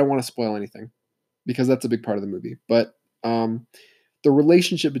 okay, so I don't want to spoil anything because that's a big part of the movie. But the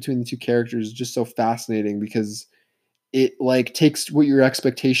relationship between the 2 characters is just so fascinating because it like takes what your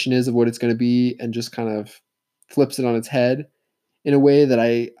expectation is of what it's going to be and just kind of flips it on its head in a way that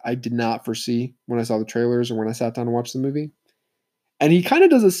I did not foresee when I saw the trailers or when I sat down to watch the movie. And he kind of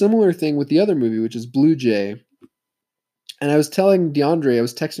does a similar thing with the other movie, which is Blue Jay. And I was texting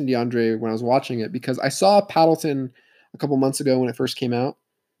DeAndre when I was watching it because I saw Paddleton a couple months ago when it first came out,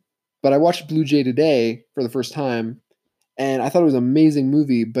 but I watched Blue Jay today for the first time, and I thought it was an amazing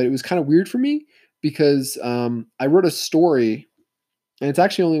movie, but it was kind of weird for me because I wrote a story, and it's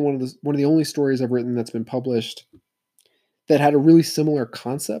actually only one of the only stories I've written that's been published that had a really similar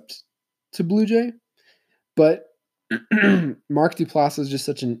concept to Blue Jay. But Mark Duplass is just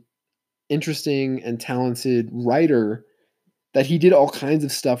such an interesting and talented writer that he did all kinds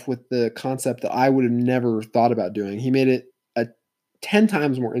of stuff with the concept that I would have never thought about doing. He made it 10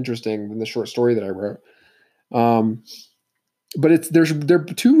 times more interesting than the short story that I wrote. But they're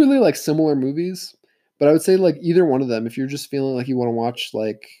 2 really like similar movies, but I would say like either one of them, if you're just feeling like you want to watch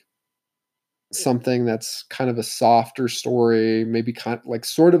like something that's kind of a softer story, maybe kind of like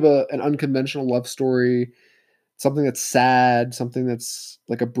sort of an unconventional love story, something that's sad, something that's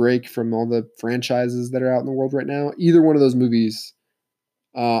like a break from all the franchises that are out in the world right now, either one of those movies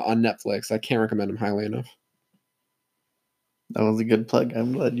on Netflix, I can't recommend them highly enough. That was a good plug.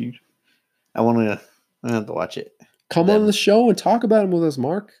 I'm glad you. I have to watch it. Come on the show and talk about him with us,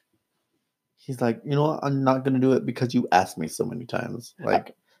 Mark. He's like, you know what? I'm not gonna do it because you asked me so many times.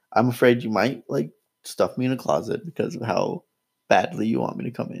 Like, I'm afraid you might like stuff me in a closet because of how badly you want me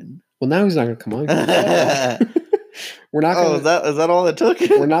to come in. Well, now he's not gonna come on. We're not. Oh, gonna, is that all it took?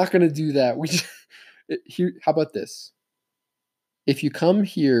 We're not gonna do that. Here. How about this? If you come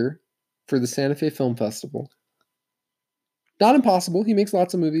here for the Santa Fe Film Festival, not impossible. He makes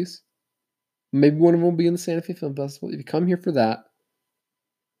lots of movies. Maybe one of them will be in the Santa Fe Film Festival. If you come here for that,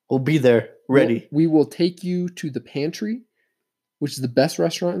 we'll be there, ready. We will take you to the Pantry, which is the best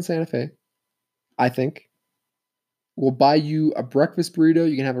restaurant in Santa Fe, I think. We'll buy you a breakfast burrito.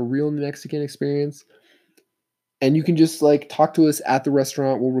 You can have a real Mexican experience. And you can just like talk to us at the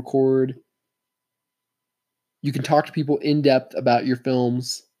restaurant. We'll record. You can talk to people in depth about your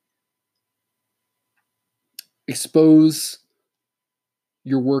films. Expose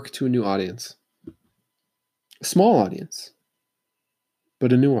your work to a new audience. A small audience,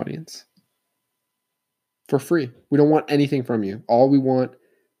 but a new audience. For free. We don't want anything from you. All we want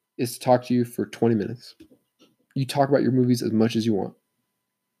is to talk to you for 20 minutes. You talk about your movies as much as you want.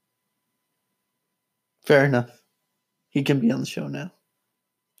 Fair enough. He can be on the show now.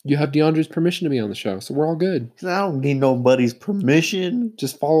 You have DeAndre's permission to be on the show, so we're all good. I don't need nobody's permission.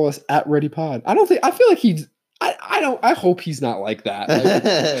 Just follow us at ReadyPod. I feel like he's I hope he's not like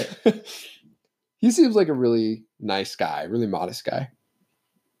that. Like, he seems like a really nice guy, really modest guy.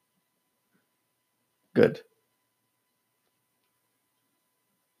 Good.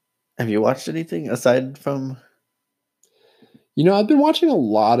 Have you watched anything aside from... I've been watching a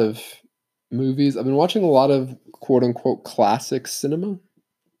lot of movies. I've been watching a lot of quote-unquote classic cinema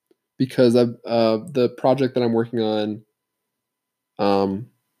because the project that I'm working on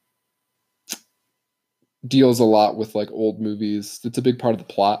deals a lot with like old movies. It's a big part of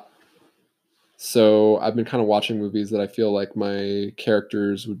the plot. So I've been kind of watching movies that I feel like my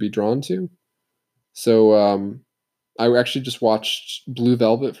characters would be drawn to. So I actually just watched Blue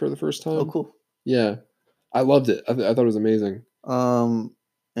Velvet for the first Oh, time. cool. Yeah, I loved it. I thought it was amazing. And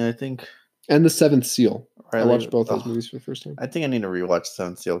I think And The Seventh Seal. I Riley. watched both those movies for the first time. I think I need to rewatch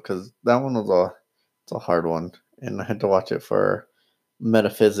Seventh Seal because that one was it's a hard one, and I had to watch it for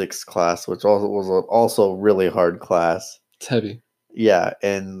metaphysics class, which also was also really hard class. It's heavy. Yeah,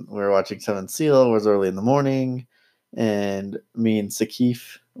 and we were watching Seventh Seal. It was early in the morning, and me and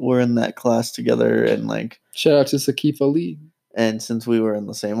Sakif were in that class together, and like shout out to Sakif Ali. And since we were in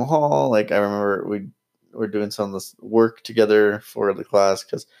the same hall, like I remember we were doing some of this work together for the class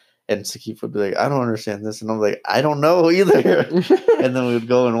and Sakif would be like, I don't understand this. And I'm like, I don't know either. And then we would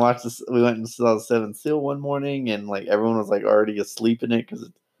go and watch this. We went and saw the Seventh Seal one morning, and like everyone was like already asleep in it because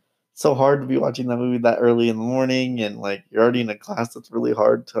it's so hard to be watching that movie that early in the morning. And like you're already in a class that's really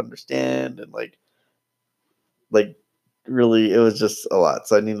hard to understand. And like really, it was just a lot.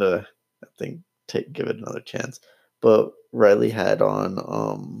 So I need to, I think, give it another chance. But Riley had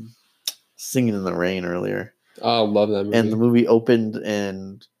on Singing in the Rain earlier. Oh, I love that movie. And the movie opened,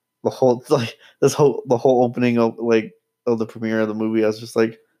 and the whole the whole opening of the premiere of the movie, I was just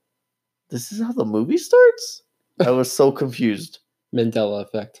like, this is how the movie starts? I was so confused. Mandela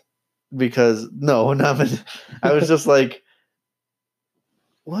effect. Because I was just like,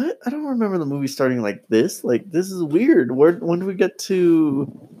 what? I don't remember the movie starting like this. Like, this is weird. When do we get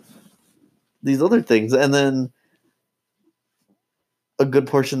to these other things? And then a good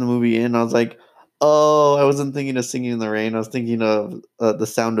portion of the movie in, I was like, oh, I wasn't thinking of Singing in the Rain. I was thinking of The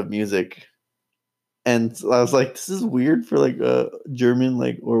Sound of Music. And I was like, this is weird for like a German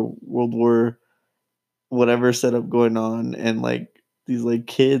or World War whatever setup going on, and like these like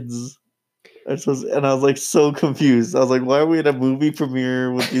kids are supposed, and I was like so confused. I was like, why are we at a movie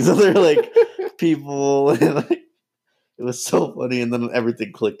premiere with these other like people? And like it was so funny, and then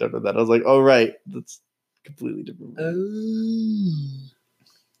everything clicked after that. I was like, oh right, that's completely different movie.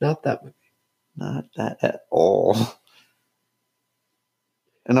 Not that movie. Not that at all.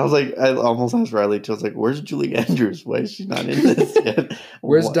 And I was like, I almost asked Riley too. I was like, where's Julie Andrews? Why is she not in this yet?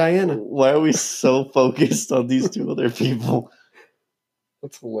 Where's Diana? Why are we so focused on these two other people?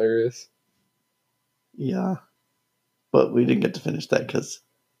 That's hilarious. Yeah. But we didn't get to finish that because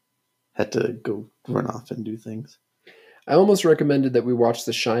had to go run off and do things. I almost recommended that we watch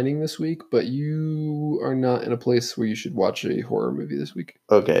The Shining this week, but you are not in a place where you should watch a horror movie this week.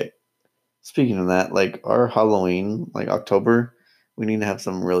 Okay. Speaking of that, like our Halloween, like October, we need to have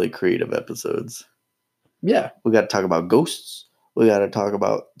some really creative episodes. Yeah. We got to talk about ghosts. We got to talk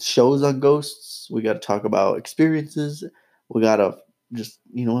about shows on ghosts. We got to talk about experiences. We got to just,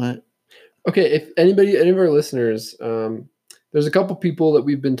 you know what? Okay, if any of our listeners, there's a couple people that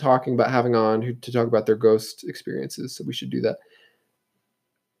we've been talking about having on to talk about their ghost experiences, so we should do that.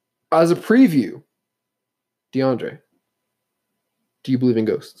 As a preview, DeAndre, do you believe in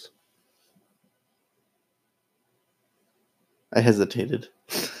ghosts? I hesitated.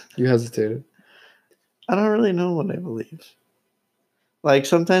 You hesitated. I don't really know what I believe. Like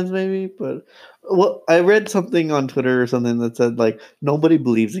sometimes maybe, but I read something on Twitter or something that said like nobody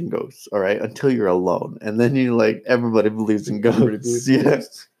believes in ghosts, all right, until you're alone, and then you're like everybody believes in ghosts. Believes in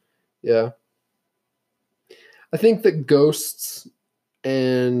ghosts. Yeah. I think that ghosts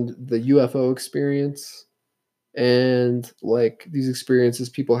and the UFO experience and like these experiences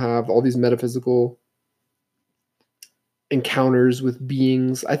people have, all these metaphysical encounters with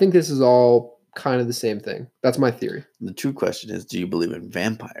beings, I think this is all kind of the same thing. That's my theory. The true question is, do you believe in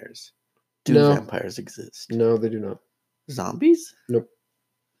vampires? Do vampires exist? No, they do not. Zombies? Nope.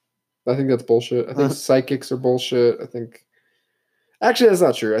 I think that's bullshit. I think psychics are bullshit. I think actually that's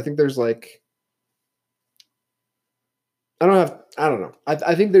not true. I think there's like I don't know.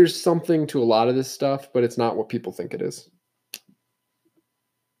 I think there's something to a lot of this stuff, but it's not what people think it is.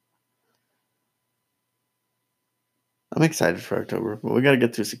 I'm excited for October, but we got to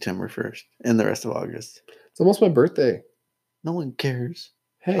get through September first and the rest of August. It's almost my birthday. No one cares.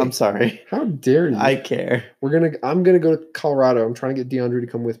 Hey, I'm sorry. How dare you? I care. I'm gonna go to Colorado. I'm trying to get DeAndre to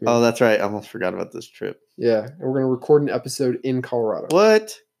come with me. Oh, that's right. I almost forgot about this trip. Yeah, and we're gonna record an episode in Colorado.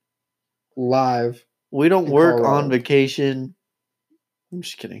 What? Live. We don't work Colorado. On vacation. I'm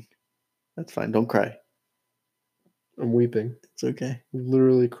just kidding. That's fine. Don't cry. I'm weeping. It's okay. I'm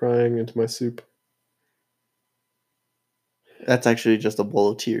literally crying into my soup. That's actually just a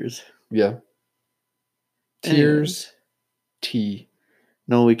bowl of tears. Yeah. Tears. Tea.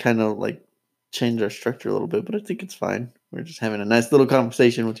 No, we kind of like changed our structure a little bit, but I think it's fine. We're just having a nice little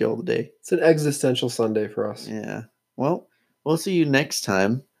conversation with you all today. It's an existential Sunday for us. Yeah. Well, we'll see you next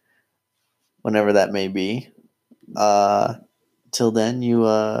time. whenever that may be. Till then,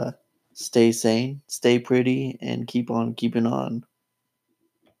 you stay sane, stay pretty, and keep on keeping on.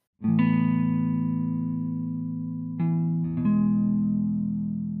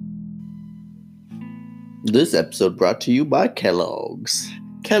 This episode brought to you by Kellogg's.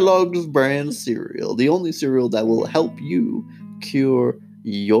 Kellogg's brand cereal, the only cereal that will help you cure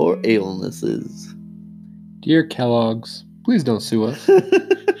your illnesses. Dear Kellogg's, please don't sue us.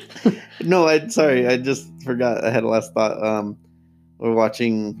 No, sorry, I just forgot. I had a last thought. We're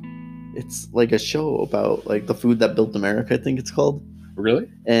watching, it's like a show about like the food that built America, I think it's called. Really?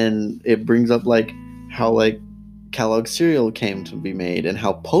 And it brings up like how like Kellogg's cereal came to be made and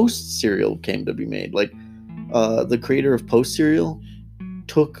how Post cereal came to be made. Like the creator of Post cereal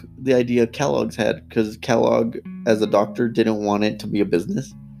took the idea Kellogg's had because Kellogg, as a doctor, didn't want it to be a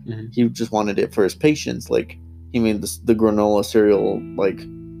business. Mm-hmm. He just wanted it for his patients. Like he made the granola cereal like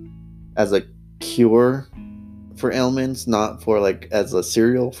as a cure for ailments, not for like as a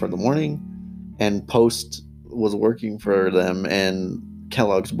cereal for the morning. And Post was working for them, and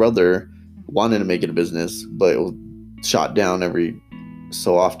Kellogg's brother wanted to make it a business, but it was shot down every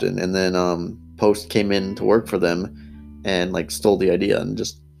so often. And then Post came in to work for them and like stole the idea and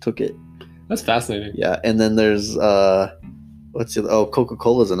just took it. That's fascinating. Yeah. And then there's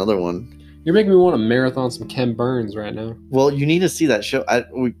Coca-Cola is another one. You're making me want to marathon some Ken Burns right now. Well, you need to see that show. I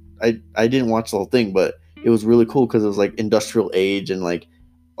didn't watch the whole thing, but it was really cool because it was like industrial age and like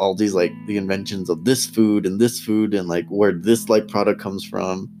all these like the inventions of this food and like where this like product comes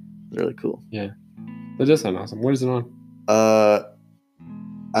from. Really cool. Yeah, that does sound awesome. What is it on?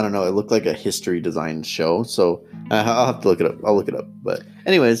 I don't know. It looked like a history design show, so I'll have to look it up. I'll look it up. But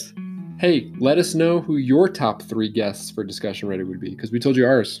anyways, hey, let us know who your top 3 guests for Discussion Ready would be, because we told you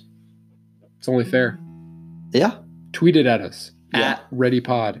ours. It's only fair. Yeah. Tweet it at us. Yeah. At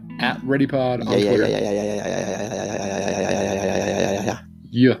ReadyPod. At ReadyPod on Twitter.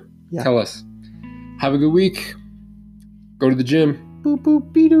 Yeah. Tell us. Have a good week. Go to the gym. Boop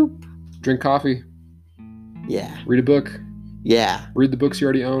boop beep doop. Drink coffee. Yeah. Read a book. Yeah. Read the books you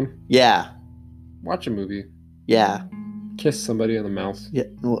already own. Yeah. Watch a movie. Yeah. Kiss somebody on the mouth. Yeah.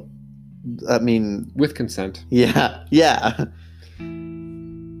 Well, I mean, with consent. Yeah. Yeah.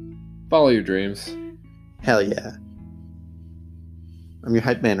 Follow your dreams. Hell yeah. I'm your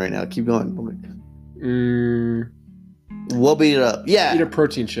hype man right now. Keep going. We'll beat it up. Yeah. Eat a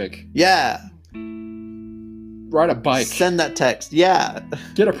protein shake. Yeah. Ride a bike. Send that text. Yeah.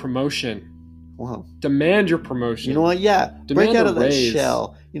 Get a promotion. Wow. Demand your promotion. You know what? Yeah. Demand break out of that raise.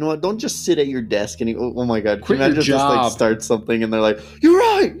 shell. You know what? Don't just sit at your desk and oh my god. Quit Can you your imagine job. Just like start something and they're like, "You're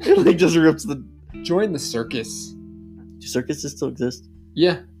right." And like just rips the. Join the circus. Do circuses still exist?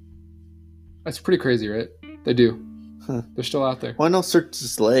 Yeah. That's pretty crazy, right? They do. Huh. They're still out there. Well, I know Cirque du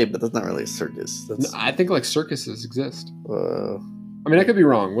Soleil, but that's not really a circus. That's. No, I think like circuses exist. Uh, I mean, I could be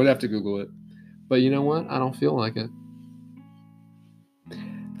wrong. We'd have to Google it. But you know what? I don't feel like it.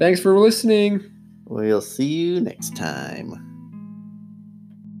 Thanks for listening. We'll see you next time.